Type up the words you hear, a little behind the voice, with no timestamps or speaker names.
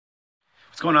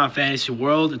What's going on, fantasy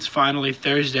world? It's finally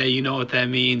Thursday. You know what that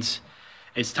means.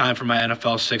 It's time for my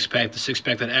NFL six-pack, the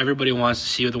six-pack that everybody wants to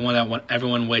see, the one that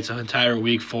everyone waits an entire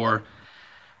week for.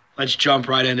 Let's jump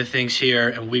right into things here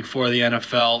in week 4 of the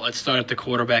NFL. Let's start at the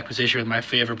quarterback position with my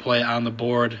favorite play on the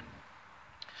board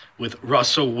with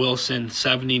Russell Wilson,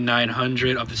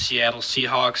 7,900 of the Seattle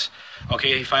Seahawks.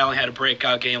 Okay, he finally had a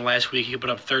breakout game last week. He put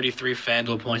up 33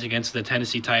 Fanduel points against the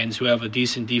Tennessee Titans, who have a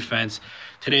decent defense.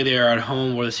 Today they are at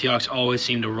home, where the Seahawks always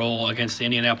seem to roll, against the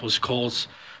Indianapolis Colts,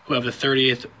 who have the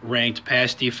 30th ranked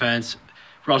pass defense.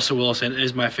 Russell Wilson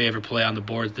is my favorite play on the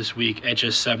board this week at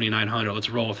just 7,900.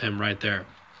 Let's roll with him right there.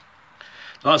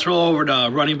 Now let's roll over to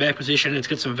running back position. Let's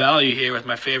get some value here with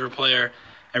my favorite player.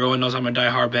 Everyone knows I'm a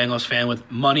diehard Bengals fan with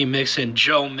Money Mixon,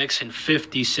 Joe Mixon,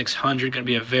 5,600. Going to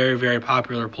be a very, very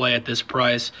popular play at this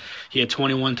price. He had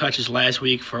 21 touches last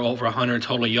week for over 100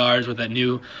 total yards with that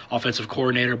new offensive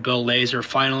coordinator, Bill Lazor,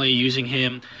 finally using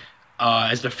him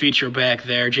as the feature back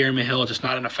there. Jeremy Hill just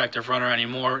not an effective runner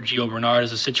anymore. Gio Bernard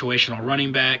is a situational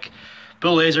running back.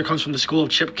 Bill Lazor comes from the school of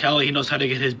Chip Kelly. He knows how to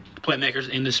get his playmakers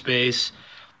into space.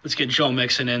 Let's get Joe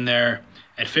Mixon in there.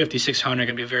 At 5,600, going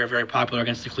to be very, very popular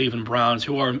against the Cleveland Browns,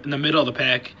 who are in the middle of the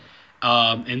pack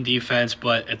in defense,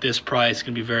 but at this price, it's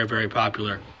going to be very, very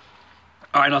popular.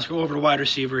 All right, now let's go over to wide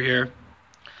receiver here.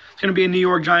 It's going to be a New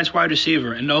York Giants wide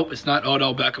receiver. And nope, it's not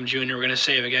Odell Beckham Jr. We're going to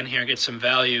save again here and get some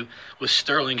value with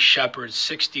Sterling Shepard,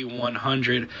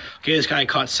 6,100. Okay, this guy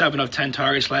caught 7 of 10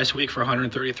 targets last week for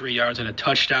 133 yards and a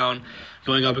touchdown,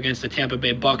 going up against the Tampa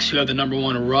Bay Bucks, who have the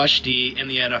 #1 rush D in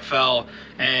the NFL,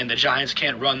 and the Giants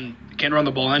can't run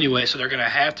the ball anyway, so they're going to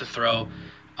have to throw.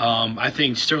 I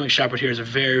think Sterling Shepard here is a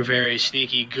very, very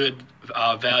sneaky, good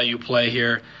value play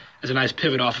here. There's a nice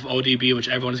pivot off of ODB, which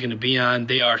everyone is going to be on.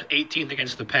 They are 18th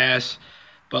against the pass,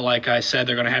 but like I said,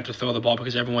 they're going to have to throw the ball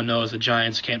because everyone knows the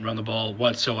Giants can't run the ball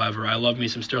whatsoever. I love me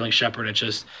some Sterling Shepard at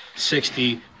just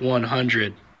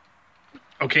 6,100.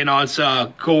 Okay, now let's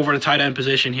go over to tight end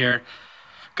position here.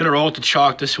 Going to roll with the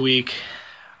chalk this week.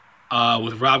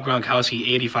 With Rob Gronkowski,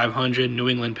 8,500, New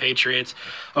England Patriots.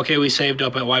 Okay, we saved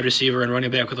up at wide receiver and running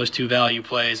back with those two value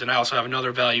plays, and I also have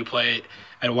another value play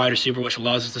at wide receiver, which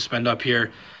allows us to spend up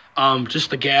here. Just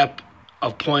the gap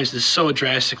of points is so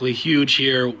drastically huge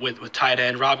here with tight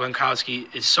end. Rob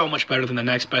Gronkowski is so much better than the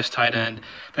next best tight end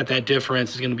that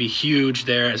difference is going to be huge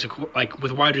there. Like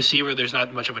with wide receiver, there's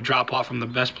not much of a drop-off from the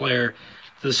best player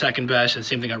to the second best, and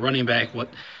same thing at running back.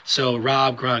 So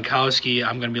Rob Gronkowski,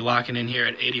 I'm going to be locking in here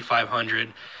at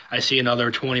 8,500. I see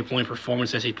another 20-point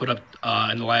performance as he put up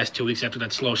in the last 2 weeks after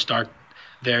that slow start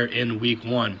there in week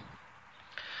 1.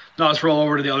 Now let's roll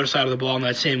over to the other side of the ball in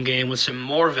that same game with some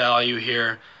more value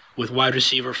here with wide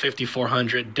receiver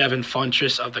 5,400, Devin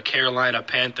Funchess of the Carolina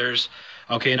Panthers.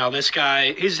 Okay, now this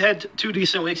guy, he's had 2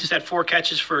 decent weeks. He's had 4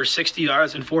 catches for 60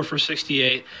 yards and 4 for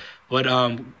 68, but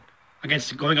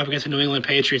going up against the New England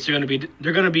Patriots, they're going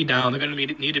to be down. They're going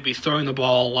to need to be throwing the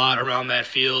ball a lot around that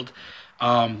field.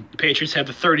 The Patriots have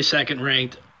the 32nd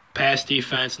ranked pass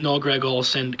defense. No Greg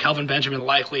Olsen, Kelvin Benjamin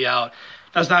likely out.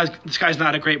 This guy's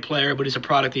not a great player, but he's a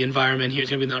product of the environment. He's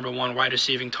going to be the #1 wide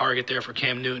receiving target there for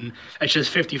Cam Newton. That's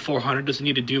just 5,400. Doesn't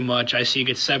need to do much. I see he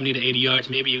gets 70 to 80 yards.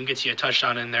 Maybe even gets you a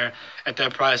touchdown in there. At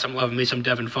that price, I'm loving me some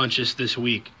Devin Funchess this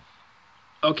week.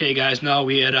 Okay, guys, now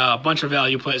we had a bunch of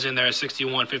value plays in there at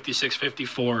 61, 56,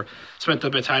 54. Spent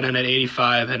up a tight end at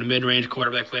 85, had a mid-range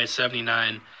quarterback play at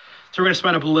 79. So we're going to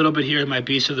spend up a little bit here at my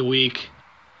Beast of the Week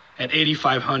at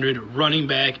 8,500. Running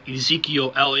back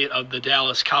Ezekiel Elliott of the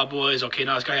Dallas Cowboys. Okay,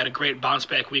 now this guy had a great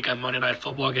bounce-back week on Monday Night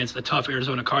Football against the tough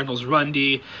Arizona Cardinals run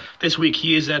D. This week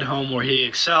he is at home where he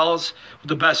excels with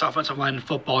the best offensive line in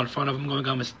football in front of him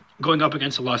going up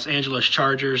against the Los Angeles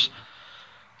Chargers.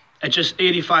 At just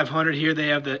 8,500 here, they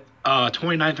have the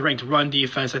 29th ranked run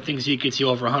defense. I think Zeke gets you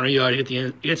over 100 yards.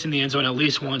 He gets in the end zone at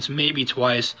least once, maybe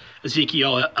twice.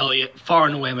 Ezekiel Elliott, far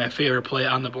and away my favorite play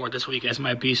on the board this week as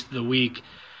my Beast of the Week.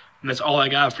 And that's all I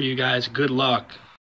got for you guys. Good luck.